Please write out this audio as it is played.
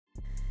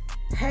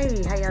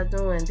Hey, how y'all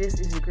doing? This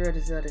is your girl,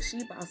 the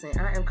She Boss, and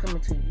I am coming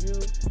to you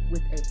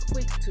with a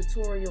quick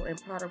tutorial and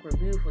product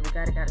review for the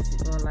Gaudy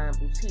Goddessy online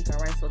boutique.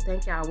 Alright, so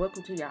thank y'all.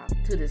 Welcome to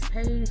this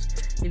page.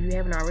 If you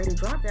haven't already,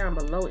 drop down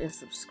below and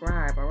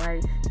subscribe.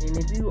 Alright, and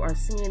if you are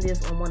seeing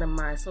this on one of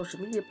my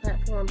social media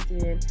platforms,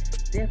 then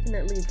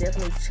definitely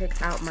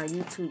check out my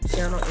YouTube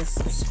channel and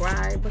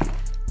subscribe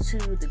to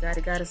the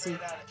Gaudy Goddessy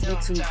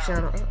YouTube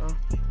channel.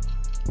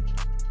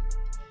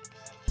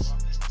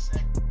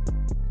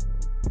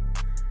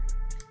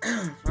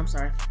 I'm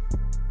sorry.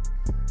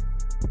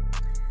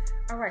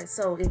 Alright,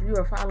 so if you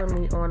are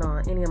following me on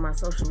any of my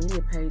social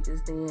media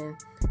pages, then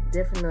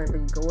definitely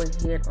go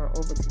ahead on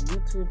over to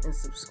YouTube and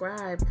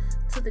subscribe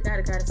to the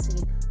Gaudy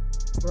Goddessy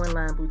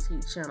online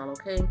boutique channel,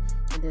 okay?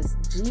 And it's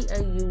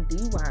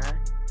GAUDYGODDESSY,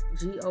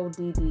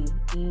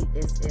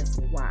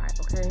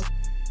 okay?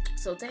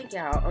 So thank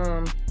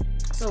y'all.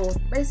 So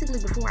basically,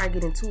 before I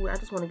get into it, I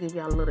just want to give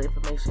y'all a little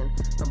information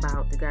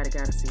about the Gaudy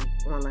Goddessy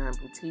online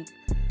boutique.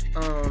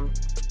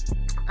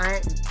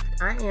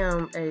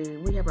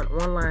 We have an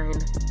online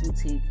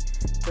boutique,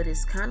 but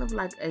it's kind of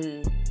like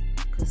a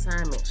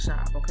consignment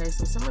shop, okay?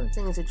 So some of the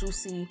things that you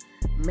see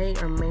may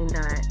or may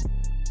not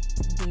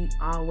be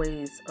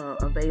always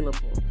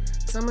available.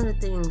 Some of the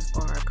things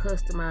are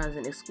customized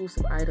and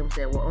exclusive items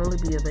that will only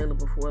be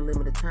available for a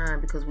limited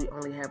time because we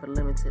only have a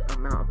limited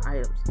amount of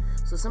items.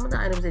 So some of the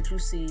items that you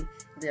see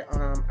that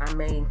I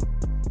may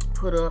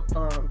put up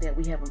that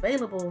we have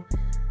available,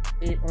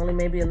 it only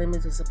may be a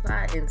limited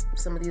supply, and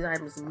some of these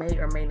items may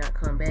or may not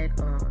come back.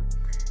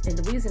 And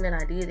the reason that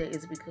I did that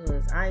is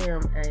because I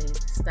am a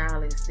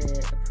stylist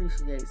that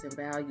appreciates and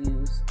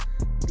values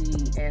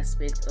the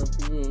aspect of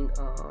being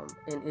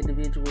an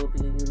individual,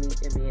 being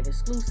unique, and being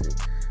exclusive.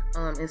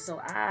 And so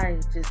I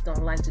just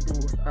don't like to do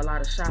a lot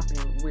of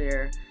shopping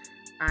where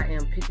I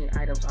am picking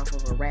items off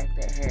of a rack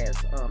that has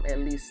at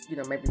least,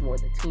 maybe more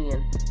than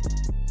 10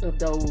 of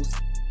those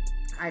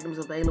items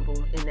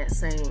available in that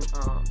same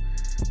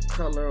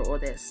color or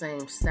that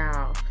same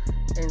style.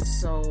 And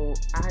so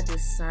I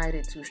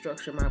decided to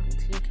structure my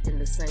boutique in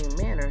the same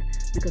manner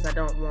because I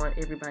don't want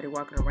everybody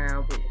walking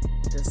around with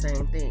the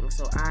same thing.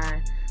 So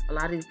a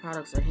lot of these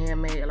products are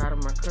handmade, a lot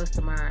of them are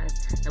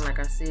customized, and like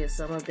I said,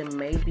 some of them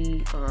may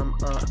be an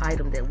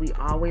item that we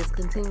always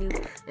continue,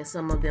 and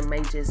some of them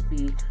may just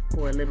be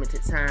for a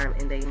limited time,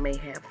 and they may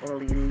have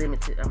only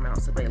limited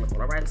amounts available.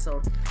 All right,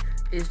 so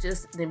it's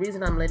just, the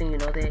reason I'm letting you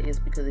know that is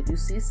because if you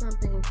see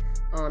something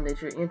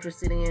that you're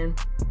interested in,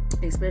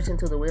 especially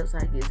until the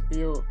website gets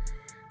built,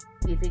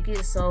 if it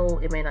gets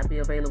sold, it may not be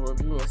available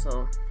again.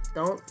 So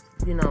don't,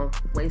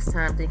 waste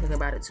time thinking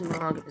about it too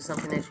long. If it's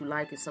something that you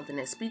like, it's something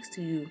that speaks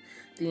to you,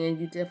 then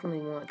you definitely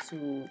want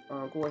to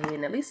go ahead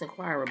and at least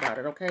inquire about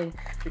it, okay?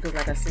 Because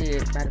like I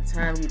said, by the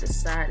time you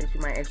decide if you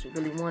might actually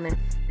really want it,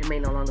 it may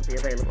no longer be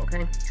available,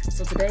 okay?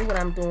 So today what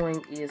I'm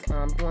doing is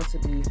I'm going to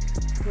be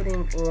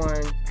putting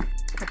on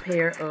a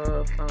pair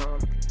of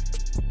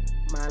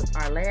my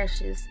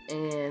eyelashes,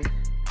 and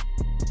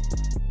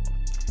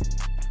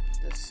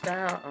the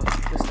styles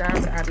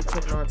that I'll be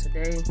putting on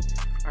today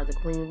are the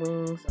queen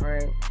wings. All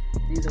right,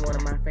 these are one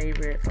of my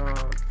favorite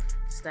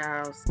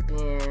styles,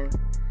 and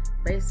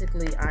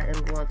basically I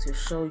am going to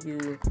show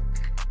you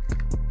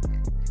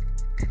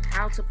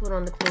how to put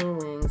on the queen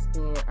wings,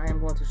 and I am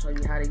going to show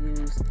you how to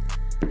use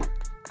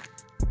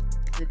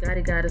the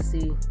Gaudy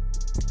Goddessy,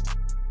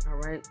 all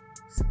right,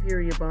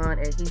 Superior Bond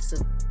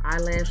Adhesive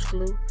Eyelash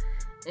Glue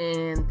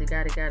and the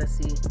Gaudy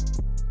Goddessy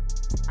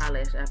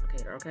Eyelash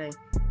Applicator, okay?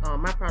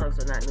 My products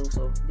are not new,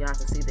 so y'all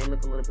can see they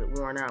look a little bit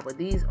worn out, but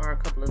these are a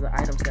couple of the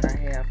items that I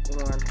have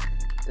on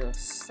the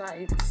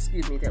site,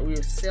 that we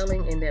are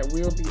selling and that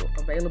will be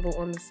available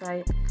on the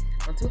site.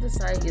 Until the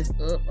site is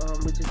up,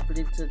 which is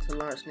predicted to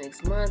launch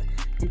next month,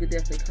 you could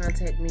definitely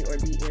contact me or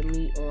DM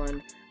me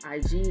on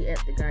IG at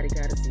the Gaudy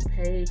Goddessy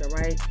page,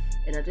 alright?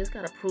 And I just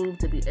got approved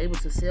to be able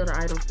to sell the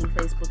items through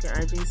Facebook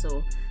and IG,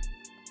 so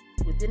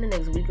within the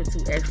next week or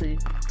two, actually,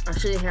 I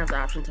should have the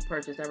option to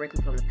purchase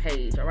directly from the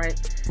page, alright?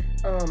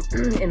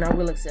 And I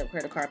will accept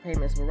credit card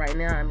payments, but right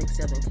now I'm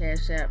accepting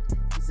Cash App,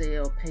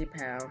 Zelle,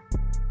 PayPal,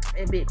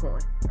 and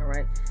Bitcoin,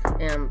 alright?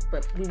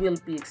 But we will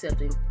be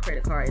accepting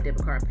credit card and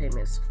debit card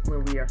payments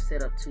when we are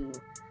set up to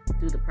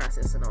do the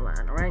processing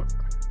online, alright?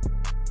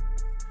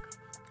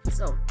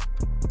 So,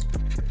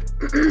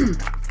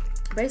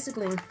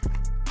 basically,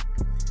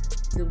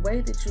 the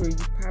way that you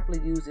properly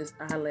use this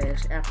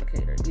eyelash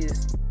applicator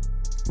is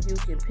you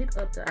can pick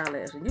up the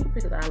eyelash, and you can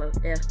pick up the eyelash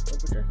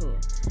up with your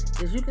hand.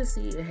 As you can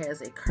see, it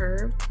has a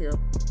curved tip,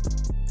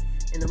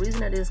 and the reason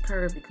that is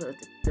curved because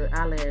the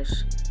eyelash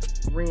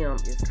rim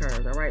is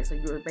curved, alright? So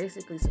you're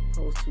basically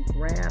supposed to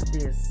grab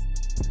this.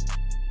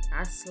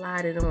 I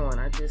slide it on.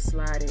 I just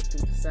slide it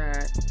through the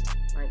side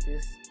like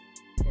this,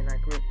 and I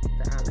grip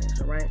the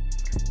eyelash, alright?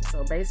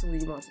 So basically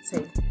you want to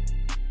take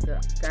the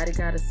Gaudy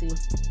Goddessy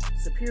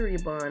Superior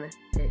Bond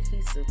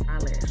Adhesive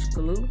Eyelash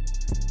Glue.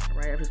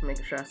 Alright, I'm just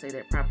making sure I say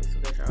that properly so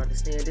that y'all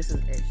understand. This is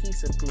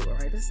adhesive glue,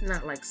 alright? This is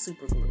not like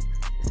super glue.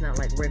 It's not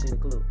like regular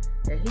glue.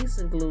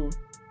 Adhesive glue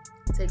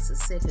takes a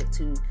second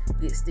to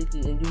get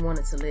sticky, and you want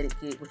it to let it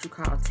get what you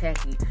call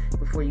tacky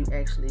before you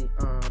actually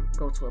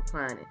go to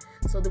applying it.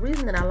 So the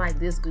reason that I like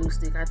this glue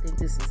stick, I think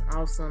this is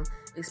awesome,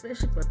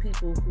 especially for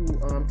people who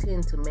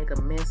tend to make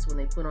a mess when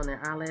they put on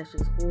their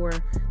eyelashes, or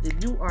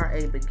if you are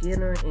a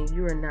beginner and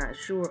you're not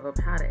sure of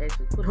how to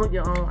actually put on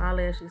your own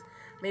eyelashes.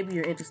 Maybe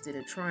you're interested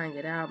in trying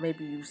it out.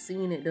 Maybe you've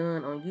seen it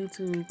done on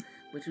YouTube,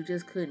 but you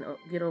just couldn't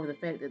get over the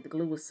fact that the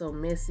glue was so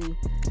messy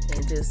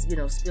and just, you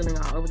know, spilling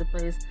all over the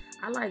place.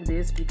 I like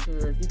this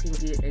because you can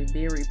get a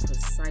very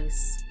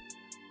precise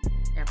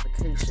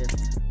application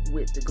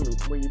with the glue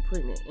where you're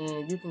putting it,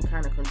 and you can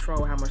kind of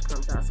control how much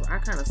comes out. So I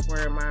kind of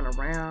swerve mine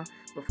around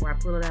before I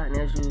pull it out, and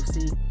as you'll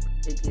see,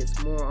 it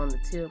gets more on the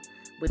tip.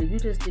 But if you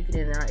just stick it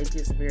in and out, it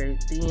gets a very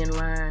thin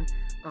line.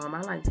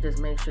 I like to just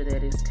make sure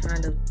that it's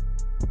kind of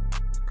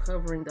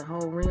covering the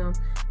whole rim,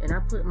 and I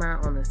put mine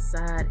on the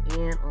side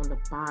and on the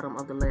bottom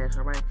of the lash.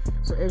 All right,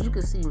 so as you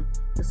can see,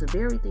 it's a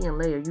very thin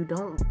layer. You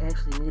don't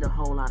actually need a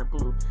whole lot of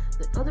glue.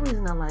 The other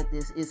reason I like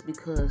this is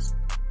because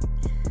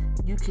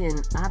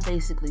I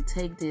basically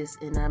take this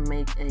and I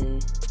make a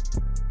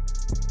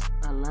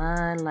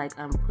line like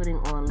I'm putting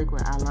on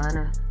liquid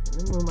eyeliner.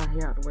 Let me move my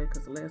hair out the way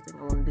because the last thing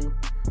I want to do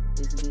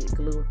is get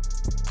glue,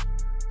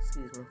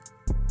 excuse me,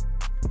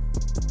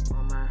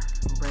 on my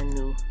brand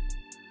new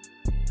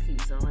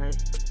piece. All right,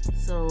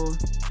 so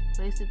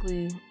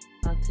basically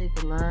I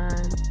take a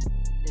line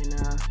and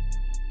I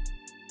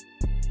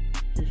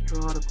just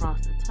draw it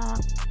across the top,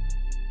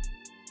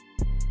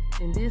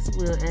 and this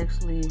will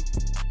actually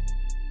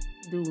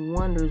do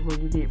wonders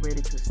when you get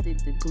ready to stick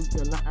the glue,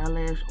 the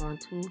eyelash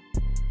onto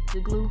the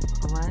glue.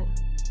 All right,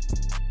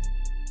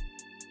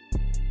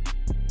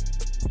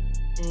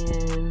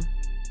 and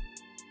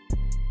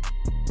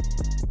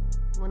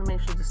you want to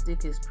make sure the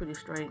stick is pretty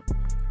straight,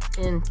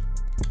 and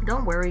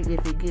don't worry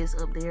if it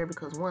gets up there,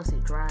 because once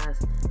it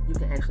dries you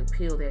can actually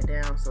peel that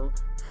down. So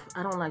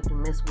I don't like to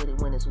mess with it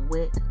when it's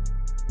wet.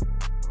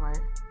 All right,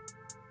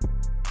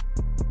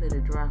 let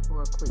it dry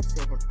for a quick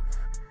second,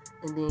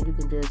 and then you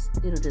can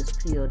it'll just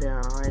peel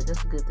down. All right,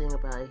 that's a good thing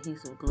about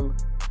adhesive glue.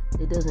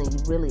 It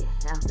doesn't really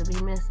have to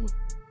be messy,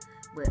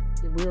 but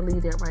we'll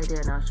leave that right there,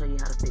 and I'll show you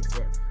how to fix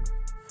that.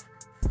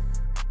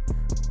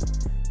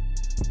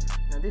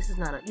 Now this is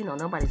not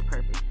nobody's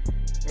perfect.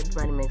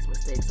 Everybody makes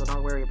mistakes, so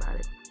don't worry about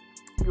it.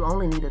 You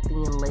only need a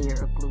thin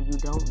layer of glue. You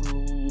don't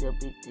need a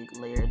big thick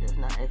layer. It does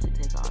not actually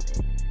take all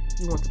that.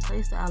 You want to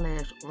place the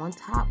eyelash on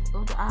top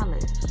of the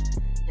eyelash,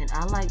 and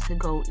I like to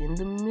go in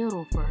the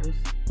middle first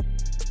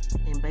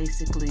and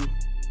basically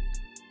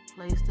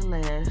place the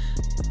lash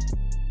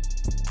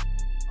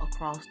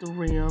across the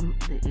rim,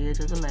 the edge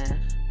of the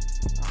lash.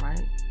 All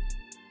right,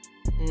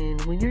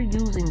 and when you're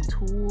using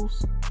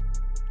tools,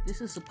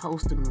 this is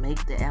supposed to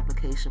make the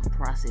application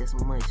process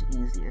much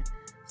easier.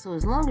 So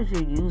as long as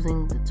you're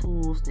using the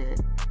tools that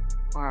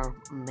are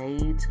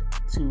made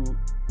to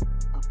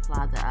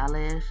apply the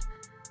eyelash,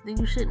 then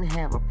you shouldn't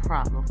have a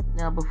problem.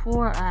 Now,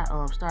 before I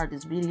start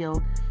this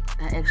video,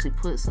 I actually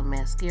put some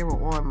mascara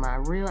on my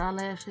real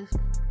eyelashes,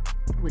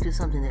 which is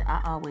something that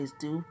I always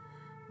do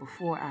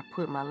before I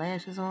put my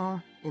lashes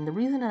on. And the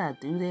reason that I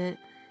do that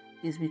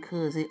is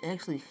because it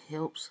actually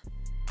helps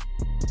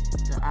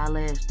the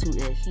eyelash to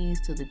adhere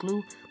to the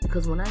glue.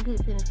 Because when I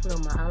get finished putting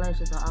on my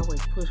eyelashes, I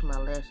always push my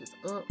lashes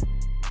up,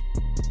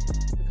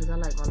 because I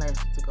like my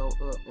lashes to go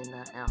up and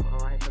not out. All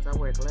right, because I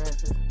wear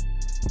glasses,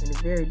 and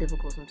it's very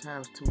difficult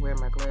sometimes to wear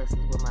my glasses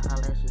when my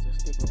eyelashes are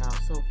sticking out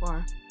so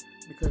far,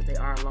 because they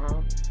are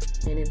long.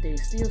 And if they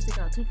still stick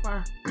out too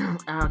far,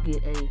 I'll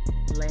get a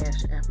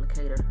lash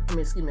applicator.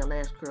 A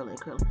lash curler and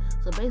curler.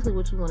 So basically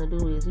what you want to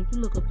do is, if you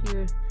look up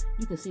here,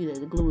 you can see that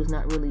the glue is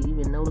not really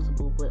even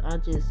noticeable, but I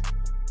just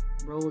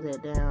roll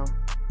that down.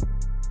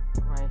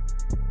 All right,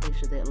 make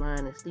sure that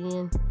line is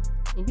thin,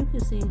 and you can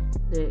see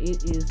that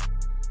it is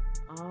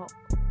all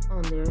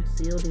on there,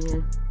 sealed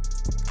in,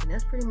 and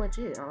that's pretty much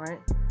it. All right,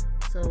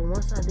 so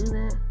once I do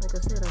that, like I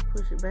said, I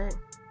push it back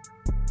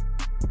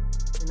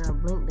and I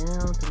blink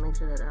down to make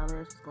sure that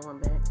eyelash is going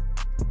back,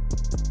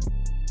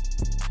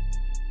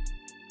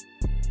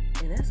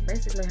 and that's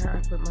basically how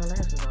I put my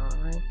lashes on.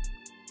 Right,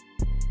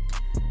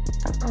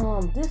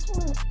 this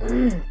one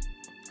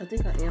I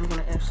think I am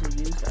going to actually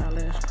use the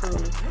eyelash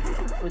curler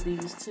for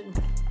these two,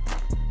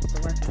 so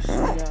I can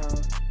show y'all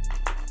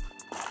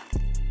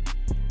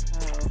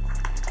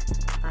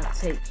how I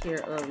take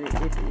care of it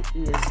if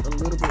it is a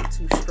little bit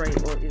too straight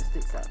or it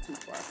sticks out too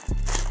far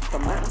for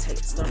my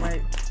taste. All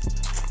right.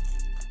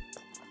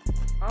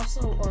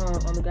 Also,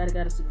 on the Gaudy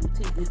Goddessy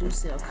boutique, we do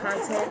sell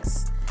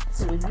contacts.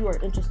 So if you are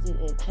interested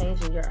in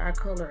changing your eye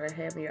color or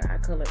having your eye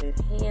color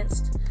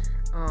enhanced,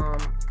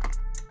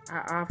 I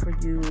offer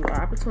you an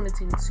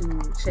opportunity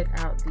to check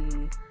out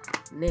the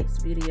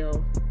next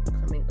video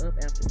coming up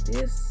after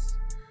this,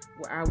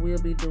 where I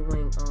will be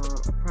doing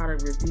a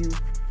product review,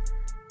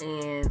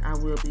 and I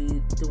will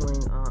be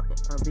doing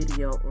a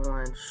video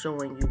on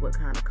showing you what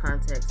kind of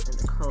contacts and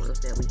the colors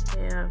that we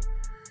have,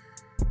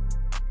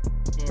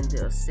 and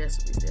the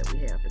accessories that we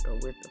have to go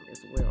with them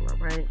as well. All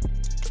right,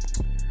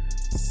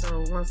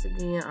 So once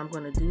again, I'm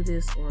going to do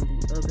this on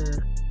the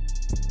other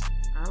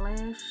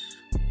eyelash.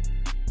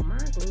 My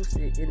glue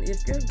stick, and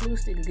if your glue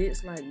stick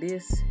gets like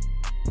this,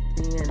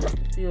 then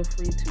feel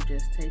free to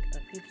just take a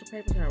piece of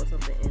paper towel or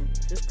something and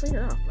just clean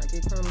it off. Like,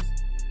 it comes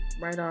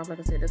right off. Like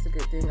I said, that's a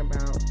good thing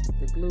about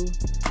the glue.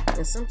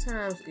 And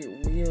sometimes it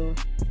will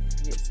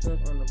get stuck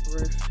on the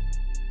brush.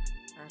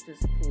 I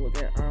just pulled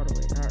that all the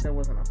way out. That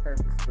wasn't on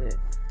purpose, but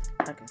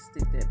I can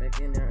stick that back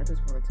in there. I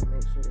just wanted to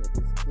make sure that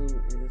this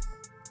glue is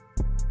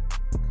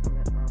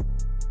coming off.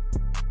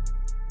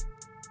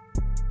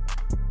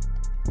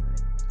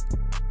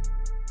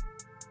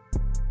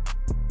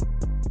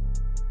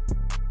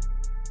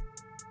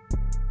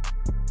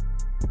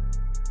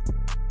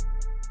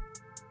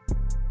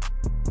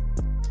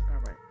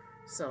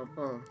 So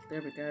boom,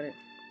 there we got it.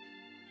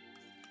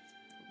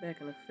 Back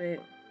in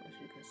effect, as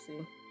you can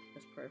see,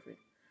 that's perfect.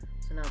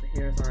 So now the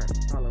hairs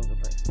aren't all over the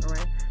place. All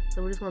right.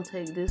 So we're just gonna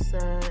take this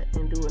side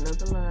and do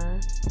another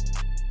line.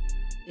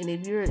 And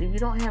if you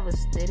don't have a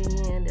steady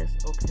hand,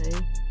 that's okay.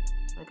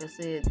 Like I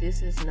said,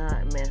 this is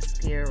not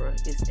mascara.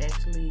 It's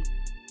actually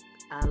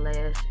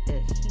eyelash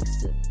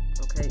adhesive.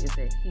 Okay, it's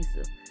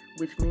adhesive,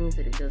 which means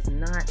that it does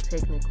not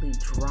technically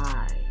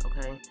dry.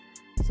 Okay.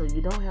 So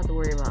you don't have to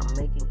worry about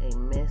making a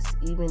mess,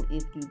 even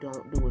if you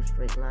don't do a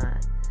straight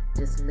line.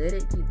 Just let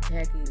it get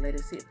tacky, let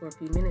it sit for a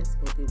few minutes,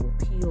 and it will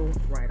peel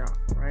right off,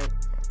 right?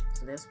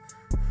 So that's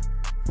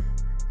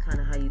kind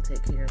of how you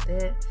take care of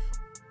that.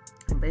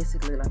 And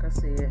basically, like I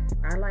said,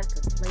 I like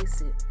to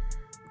place it,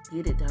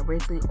 get it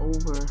directly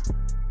over.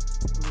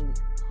 Let me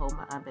hold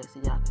my eye back so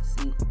y'all can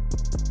see.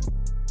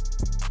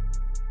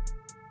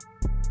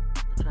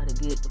 I try to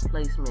get the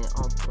placement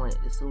on point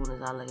as soon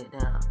as I lay it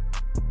down,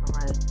 all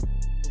right?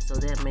 So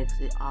that makes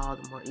it all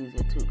the more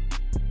easier too.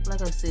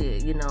 Like I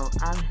said, you know,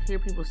 I hear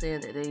people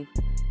saying that they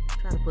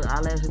try to put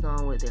eyelashes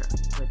on with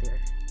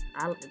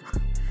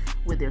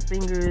their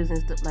fingers and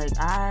stuff. Like,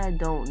 I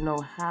don't know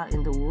how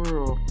in the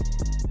world.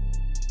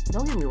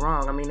 Don't get me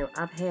wrong. I mean,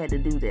 I've had to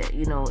do that,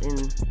 you know, in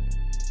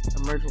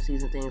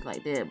emergencies and things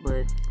like that.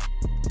 But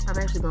I've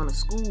actually gone to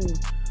school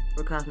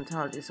for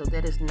cosmetology, so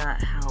that is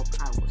not how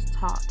I was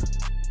taught.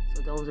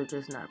 So those are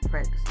just not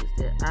practices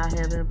that I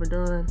have ever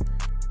done.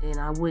 And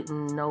I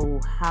wouldn't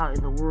know how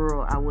in the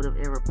world I would have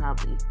ever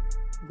probably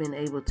been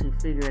able to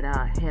figure it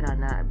out had I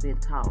not been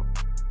taught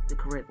the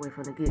correct way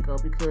from the get-go.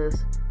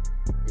 Because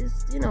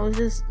it's, you know, it's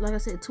just, like I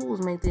said,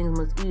 tools make things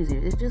much easier.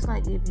 It's just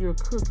like if you're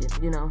cooking,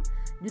 you know,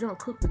 you don't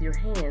cook with your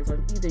hands, or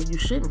either you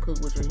shouldn't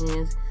cook with your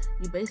hands.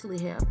 You basically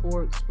have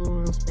forks,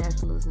 spoons,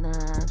 spatulas,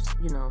 knives,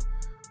 you know,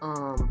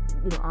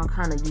 all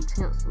kind of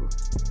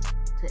utensils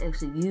to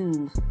actually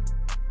use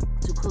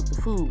to cook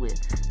the food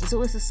with. And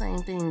so it's the same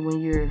thing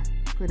when you're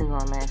putting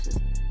on lashes.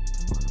 I'm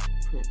going to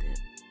put that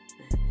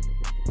back a little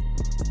bit.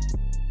 I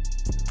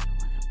don't know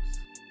why that was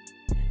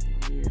acting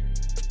weird.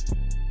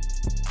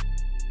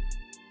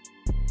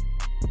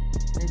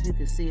 As you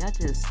can see,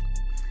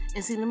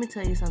 and see, let me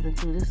tell you something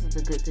too. This is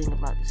the good thing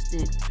about the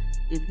stick.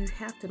 If you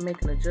have to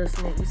make an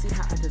adjustment, you see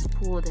how I just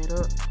pulled that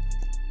up?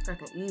 I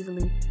can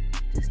easily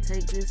just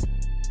take this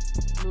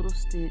little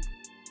stick,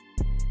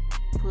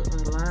 put a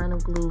line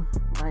of glue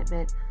right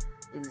back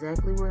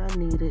exactly where I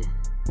need it,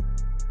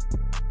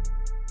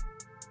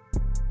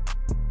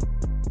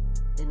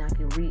 and I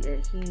can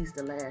re-adhese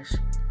the lash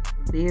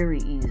very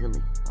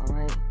easily. All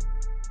right.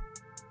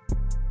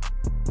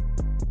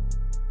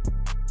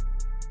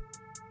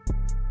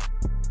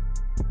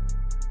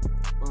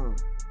 Boom.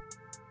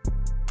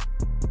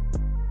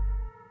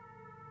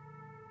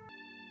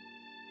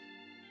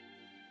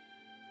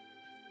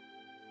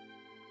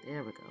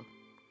 There we go.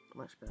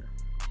 Much better.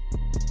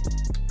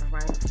 All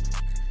right.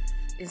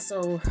 And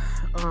so,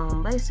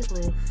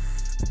 basically,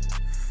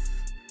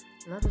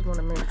 and I just want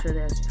to make sure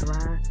that's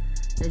dry.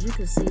 As you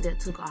can see, that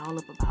took all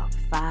up about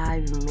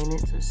 5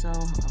 minutes or so.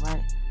 All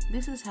right.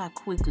 This is how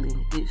quickly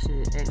it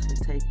should actually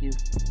take you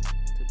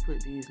to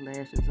put these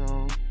lashes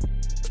on.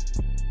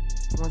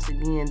 Once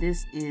again,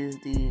 this is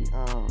the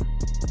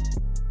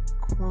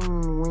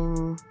Queen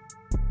Wing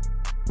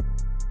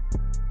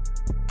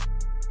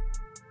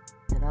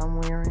that I'm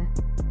wearing.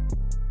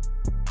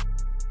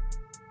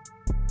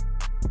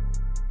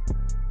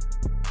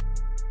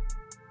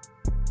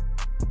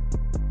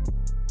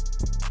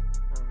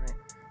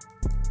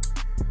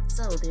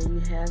 So there you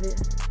have it.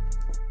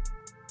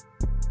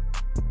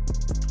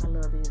 I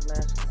love these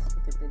lashes.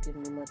 I think they give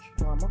me much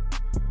drama.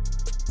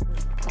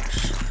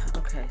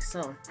 Okay,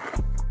 so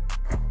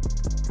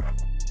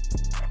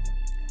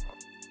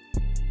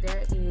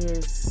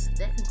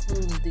that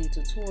concludes the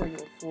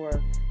tutorial for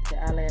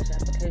the eyelash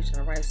application.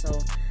 All right, so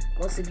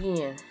once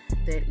again,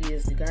 that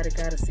is the Gaudy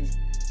Goddessy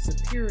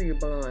Superior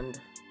Bond.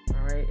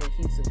 All right,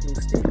 adhesive glue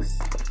sticks,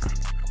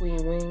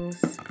 Queen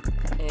Wings,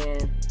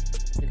 and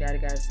the Gaudy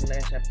Goddessy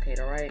lash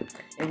applicator. All right,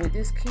 and with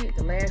this kit,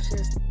 the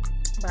lashes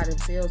by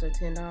themselves are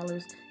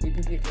 $10. If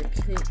you get the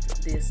kit,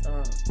 this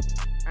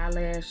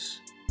eyelash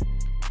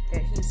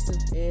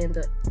adhesive and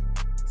the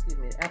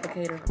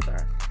applicator, I'm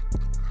sorry,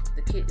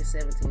 the kit is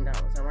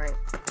 $17. All right,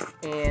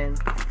 and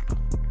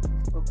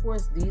of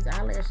course, these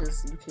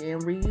eyelashes, you can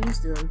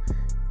reuse them.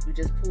 You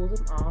just pull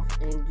them off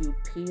and you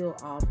peel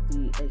off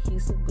the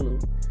adhesive glue,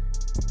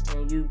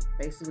 and you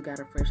basically got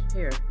a fresh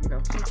pair. You know,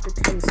 keep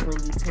the case when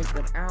you take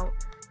them out.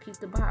 Keep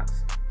the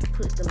box.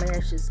 Put the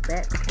lashes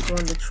back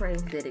on the tray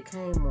that it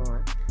came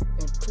on,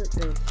 and put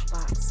the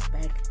box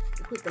back.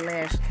 Put the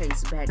lash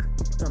case back.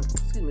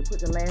 Put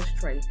the lash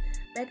tray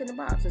back in the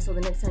box. And so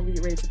the next time you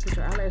get ready to put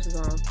your eyelashes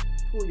on,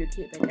 pull your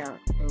kit back out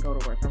and go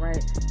to work. All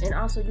right. And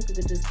also, you could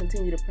just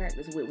continue to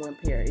practice with one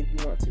pair if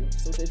you want to,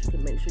 so that you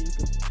can make sure you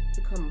can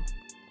become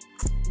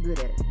good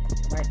at it.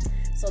 All right.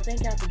 So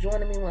thank y'all for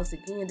joining me once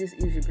again. This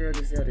is your girl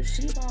Griselda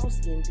She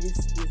Boss, and this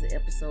is an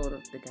episode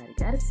of the Gaudy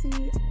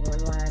Goddessy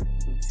online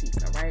boutique.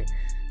 All right.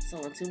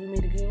 So until we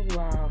meet again, you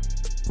all,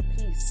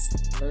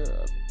 peace,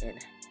 love, and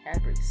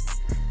happiness.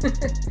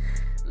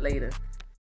 Later.